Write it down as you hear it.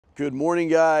Good morning,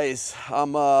 guys.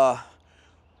 I'm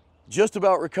just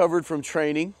about recovered from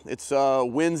training. It's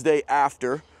Wednesday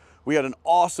after. We had an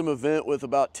awesome event with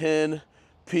about 10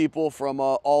 people from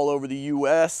all over the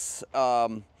U.S.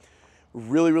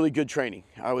 Really good training.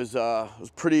 I was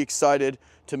pretty excited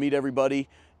to meet everybody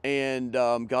and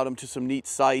got them to some neat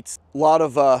sites. A lot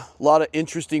of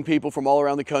interesting people from all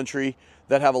around the country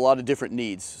that have a lot of different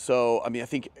needs. So, I mean, I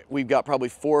think we've got probably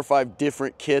 4 or 5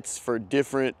 different kits for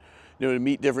different, to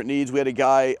meet different needs. We had a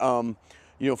guy,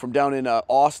 from down in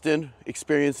Austin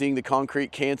experiencing the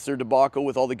concrete cancer debacle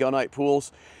with all the gunite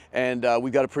pools. And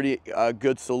we got a pretty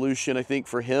good solution, I think,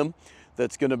 for him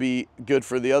that's gonna be good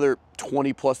for the other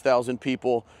 20,000+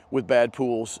 people with bad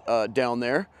pools down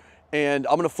there. And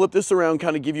I'm gonna flip this around,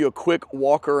 kind of give you a quick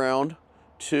walk around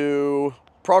to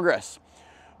progress.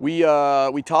 We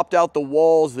topped out the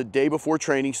walls the day before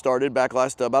training started, back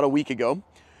about a week ago.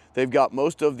 They've got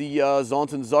most of the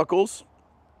Zonts and Zuckles,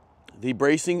 the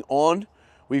bracing on.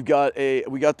 We got the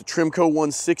Trimco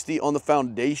 160 on the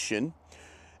foundation,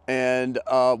 and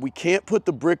we can't put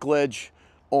the brick ledge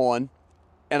on.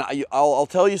 And I'll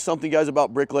tell you something, guys,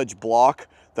 about brick ledge block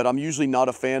that I'm usually not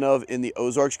a fan of in the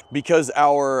Ozarks, because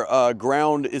our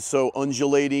ground is so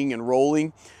undulating and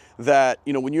rolling that,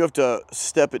 when you have to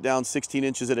step it down 16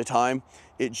 inches at a time,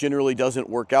 it generally doesn't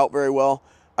work out very well.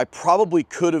 I probably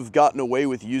could have gotten away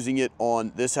with using it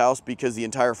on this house because the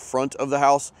entire front of the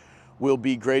house will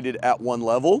be graded at one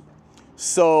level.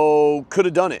 So could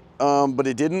have done it, but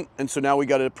it didn't. And so now we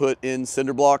got to put in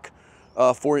cinder block,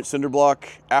 4-inch cinder block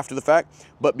after the fact.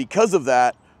 But because of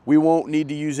that, we won't need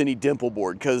to use any dimple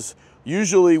board, because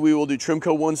usually we will do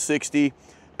Trimco 160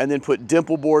 and then put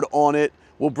dimple board on it.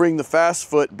 We'll bring the fast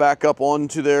foot back up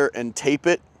onto there and tape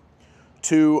it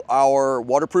to our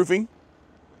waterproofing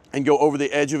and go over the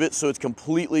edge of it so it's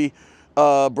completely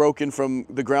broken from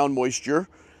the ground moisture.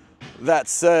 That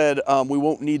said, we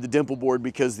won't need the dimple board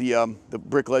because the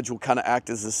brick ledge will kind of act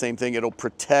as the same thing. It'll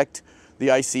protect the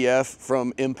ICF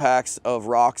from impacts of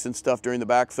rocks and stuff during the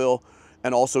backfill,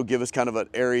 and also give us kind of an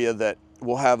area that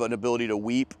will have an ability to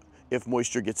weep if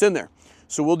moisture gets in there.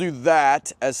 So we'll do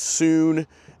that as soon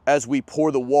as we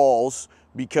pour the walls,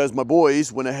 because my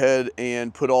boys went ahead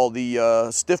and put all the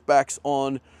stiff backs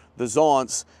on the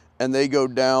Zonts, and they go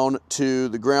down to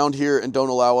the ground here and don't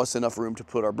allow us enough room to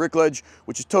put our brick ledge,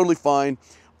 which is totally fine.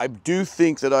 I do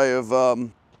think that I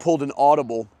have pulled an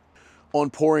audible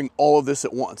on pouring all of this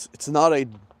at once. It's not a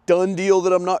done deal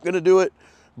that I'm not gonna do it,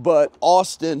 but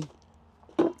Austin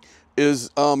is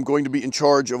going to be in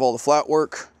charge of all the flat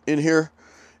work in here,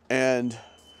 and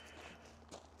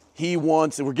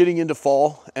we're getting into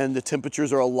fall and the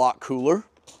temperatures are a lot cooler,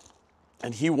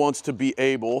 and he wants to be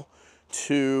able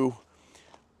to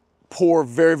pour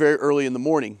very early in the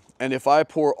morning. And if I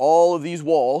pour all of these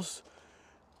walls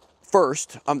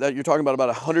first, you're talking about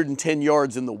 110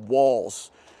 yards in the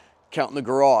walls, counting the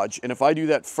garage. And if I do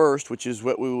that first, which is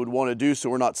what we would want to do so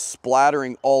we're not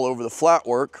splattering all over the flat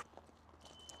work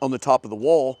on the top of the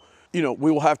wall, we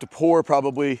will have to pour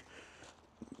probably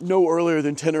no earlier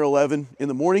than 10 or 11 in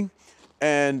the morning,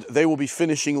 and they will be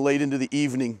finishing late into the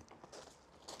evening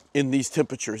in these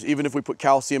temperatures. Even if we put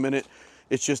calcium in it,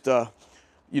 it's just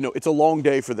it's a long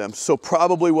day for them. So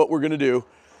probably what we're gonna do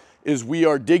is we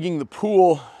are digging the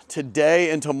pool today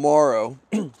and tomorrow,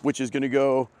 which is gonna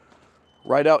go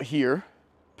right out here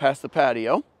past the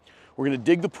patio. We're gonna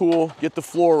dig the pool, get the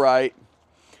floor right,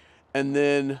 and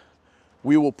then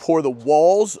we will pour the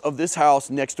walls of this house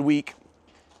next week.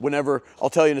 Whenever, I'll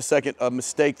tell you in a second, a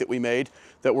mistake that we made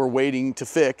that we're waiting to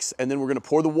fix. And then we're gonna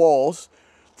pour the walls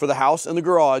for the house and the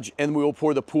garage, and we will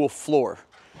pour the pool floor.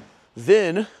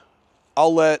 Then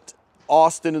I'll let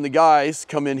Austin and the guys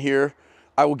come in here.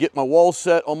 I will get my walls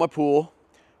set on my pool,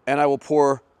 and I will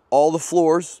pour all the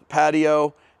floors,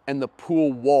 patio, and the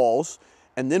pool walls.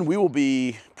 And then we will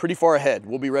be pretty far ahead.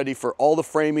 We'll be ready for all the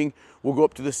framing. We'll go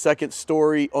up to the second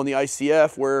story on the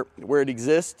ICF where it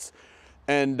exists,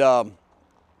 and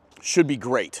should be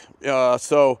great.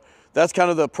 So that's kind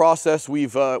of the process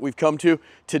we've come to.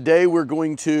 Today we're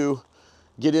going to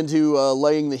get into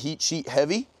laying the heat sheet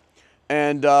heavy,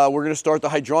 and we're gonna start the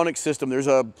hydronic system. There's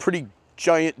a pretty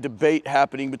giant debate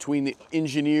happening between the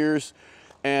engineers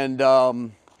and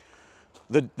the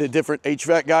different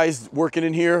HVAC guys working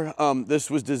in here. This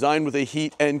was designed with a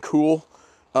heat and cool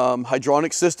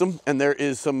hydronic system, and there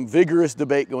is some vigorous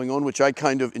debate going on, which I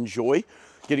kind of enjoy,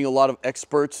 getting a lot of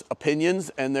experts' opinions,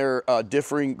 and they're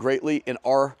differing greatly in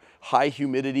our high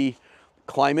humidity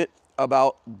climate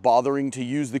about bothering to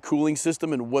use the cooling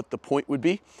system and what the point would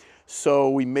be. So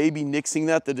we may be nixing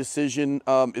that. The decision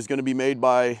is going to be made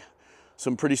by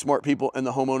some pretty smart people and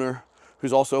the homeowner,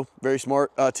 who's also very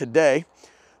smart, today.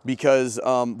 because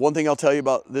one thing I'll tell you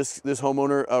about this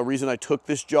homeowner, reason I took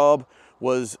this job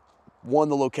was, one,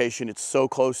 the location. It's so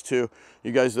close to,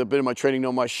 you guys that have been in my training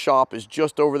know my shop is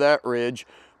just over that ridge.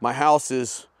 My house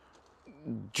is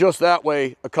just that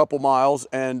way a couple miles,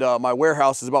 and my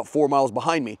warehouse is about 4 miles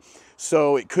behind me.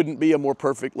 So it couldn't be a more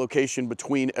perfect location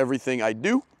between everything I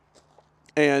do.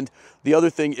 And the other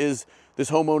thing is,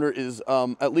 this homeowner is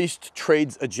at least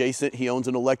trades adjacent. He owns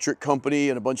an electric company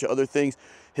and a bunch of other things.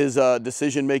 His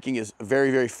decision making is very,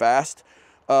 very fast.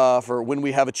 For when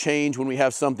we have a change, when we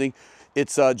have something,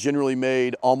 it's generally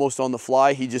made almost on the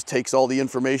fly. He just takes all the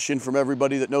information from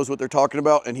everybody that knows what they're talking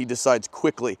about, and he decides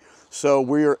quickly. So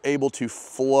we're able to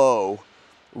flow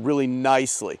really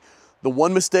nicely. The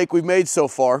one mistake we've made so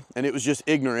far, and it was just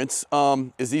ignorance,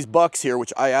 is these bucks here,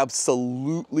 which I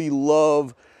absolutely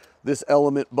love this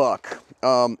Element buck.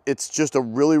 It's just a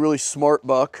really, really smart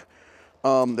buck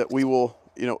that we will,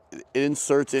 you know, it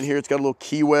inserts in here. It's got a little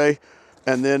keyway,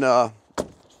 and then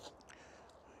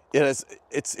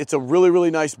it's a really, really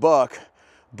nice buck.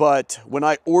 But when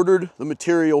I ordered the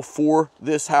material for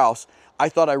this house, I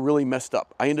thought I really messed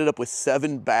up. I ended up with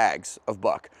 7 bags of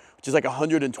buck, which is like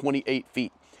 128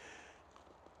 feet.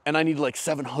 And I needed like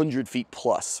 700 feet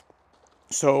plus.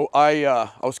 So I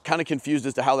was kind of confused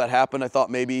as to how that happened. I thought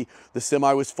maybe the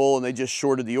semi was full and they just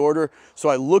shorted the order. So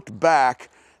I looked back,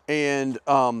 and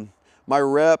my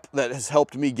rep that has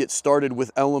helped me get started with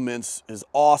Elements is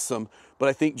awesome. But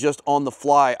I think just on the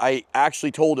fly, I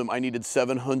actually told him I needed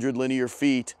 700 linear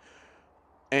feet,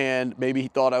 and maybe he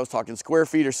thought I was talking square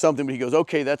feet or something, but he goes,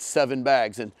 okay, that's 7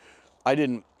 bags. And I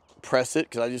didn't press it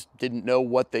because I just didn't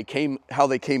know how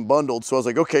they came bundled. So I was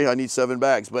like, okay, I need 7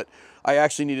 bags, but I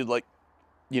actually needed like,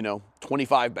 you know,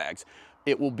 25 bags.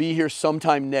 It will be here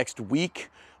sometime next week.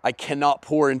 I cannot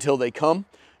pour until they come.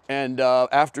 And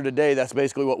after today, that's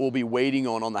basically what we'll be waiting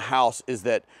on the house, is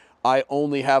that I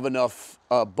only have enough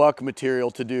buck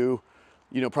material to do,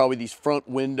 you know, probably these front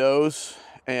windows,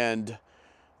 and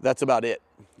that's about it.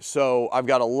 So I've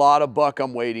got a lot of buck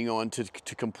I'm waiting on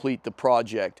to complete the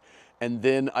project, and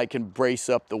then I can brace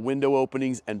up the window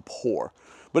openings and pour.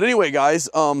 But anyway, guys,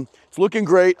 it's looking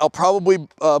great. I'll probably,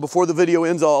 before the video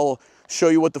ends, I'll show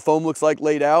you what the foam looks like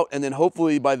laid out, and then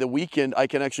hopefully by the weekend, I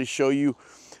can actually show you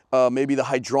maybe the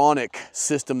hydronic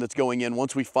system that's going in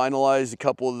once we finalize a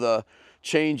couple of the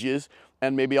changes,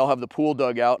 and maybe I'll have the pool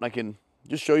dug out and I can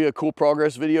just show you a cool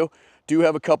progress video. Do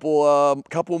have a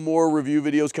couple more review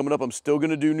videos coming up. I'm still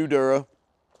gonna do Nudura.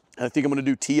 I think I'm gonna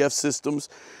do TF systems,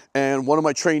 and one of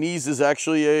my trainees is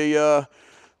actually a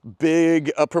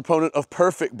big proponent of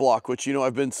Perfect Block, which, you know,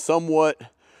 I've been somewhat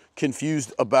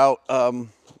confused about,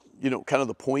 you know, kind of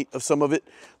the point of some of it,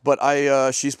 but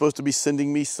she's supposed to be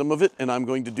sending me some of it, and I'm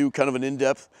going to do kind of an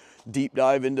in-depth deep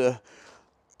dive into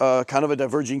kind of a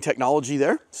diverging technology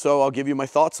there. So I'll give you my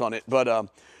thoughts on it. But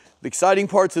the exciting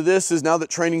parts of this is now that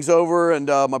training's over and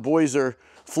my boys are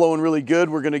flowing really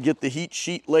good, we're gonna get the heat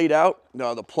sheet laid out.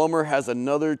 The plumber has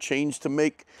another change to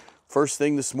make first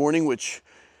thing this morning, which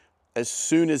as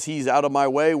soon as he's out of my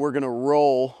way, we're gonna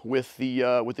roll with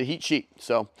the heat sheet.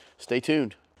 So stay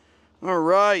tuned. All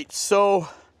right, so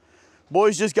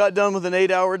boys just got done with an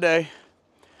 8-hour day.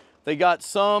 They got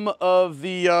some of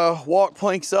the walk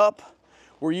planks up.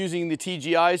 We're using the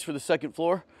TGIs for the second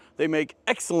floor. They make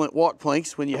excellent walk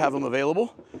planks when you have them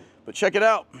available. But check it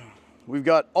out. We've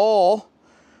got all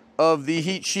of the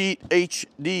heat sheet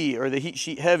HD, or the heat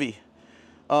sheet heavy.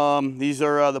 These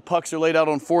are, the pucks are laid out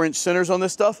on 4-inch centers on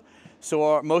this stuff.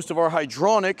 So most of our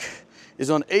hydronic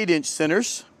is on 8-inch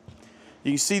centers.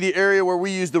 You can see the area where we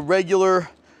use the regular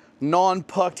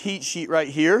non-pucked heat sheet right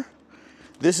here.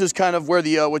 This is kind of where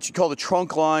the what you call the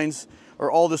trunk lines,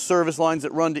 or all the service lines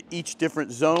that run to each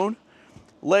different zone,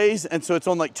 lays. And so it's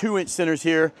on like 2-inch centers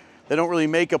here. They don't really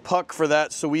make a puck for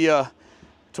that. So we,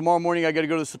 tomorrow morning I gotta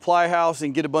go to the supply house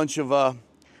and get a bunch of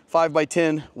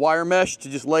 5x10 wire mesh to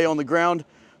just lay on the ground,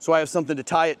 so I have something to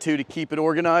tie it to keep it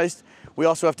organized. We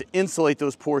also have to insulate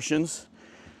those portions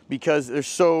because they're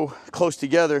so close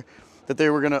together that they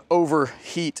were gonna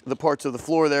overheat the parts of the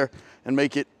floor there and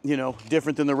make it, you know,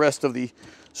 different than the rest of the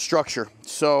structure.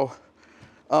 So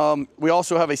we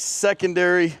also have a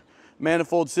secondary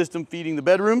manifold system feeding the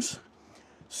bedrooms.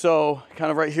 So kind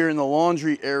of right here in the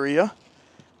laundry area,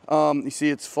 you see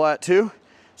it's flat too.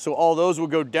 So all those will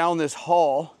go down this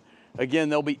hall. Again,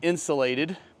 they'll be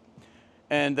insulated,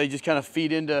 and they just kind of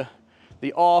feed into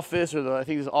the office, or I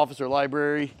think this is office or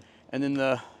library, and then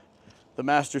the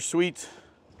master suite.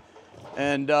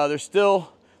 And there's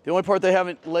still, the only part they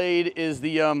haven't laid is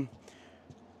the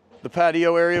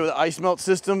patio area with the ice melt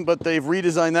system, but they've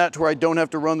redesigned that to where I don't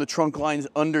have to run the trunk lines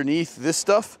underneath this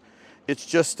stuff. It's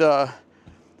just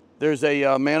There's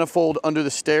a manifold under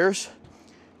the stairs,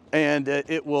 and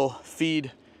it will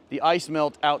feed the ice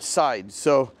melt outside.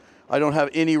 So I don't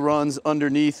have any runs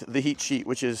underneath the heat sheet,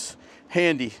 which is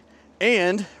handy.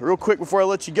 And real quick before I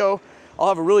let you go, I'll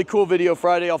have a really cool video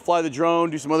Friday. I'll fly the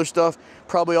drone, do some other stuff,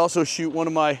 probably also shoot one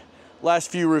of my last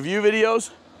few review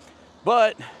videos.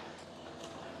 But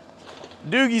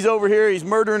Doogie's over here, he's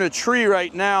murdering a tree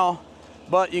right now,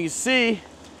 but you can see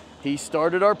he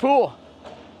started our pool.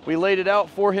 We laid it out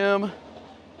for him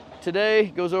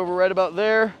today. Goes over right about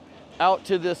there, out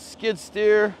to the skid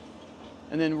steer,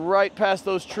 and then right past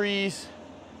those trees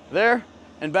there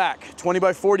and back. 20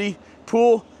 by 40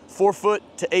 pool, 4 foot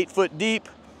to 8 foot deep,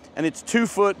 and it's 2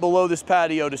 foot below this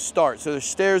patio to start. So there's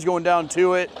stairs going down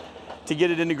to it to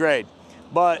get it into grade.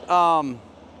 But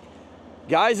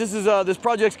guys, this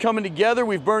project's coming together.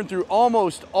 We've burned through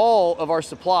almost all of our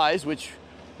supplies, which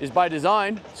is by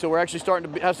design. So we're actually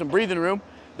starting to have some breathing room.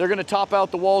 They're gonna top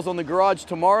out the walls on the garage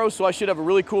tomorrow, so I should have a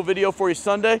really cool video for you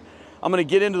Sunday. I'm gonna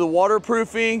get into the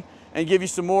waterproofing and give you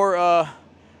some more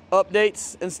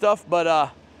updates and stuff,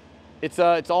 but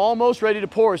it's almost ready to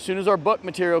pour. As soon as our buck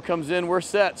material comes in, we're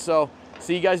set. So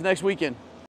see you guys next weekend.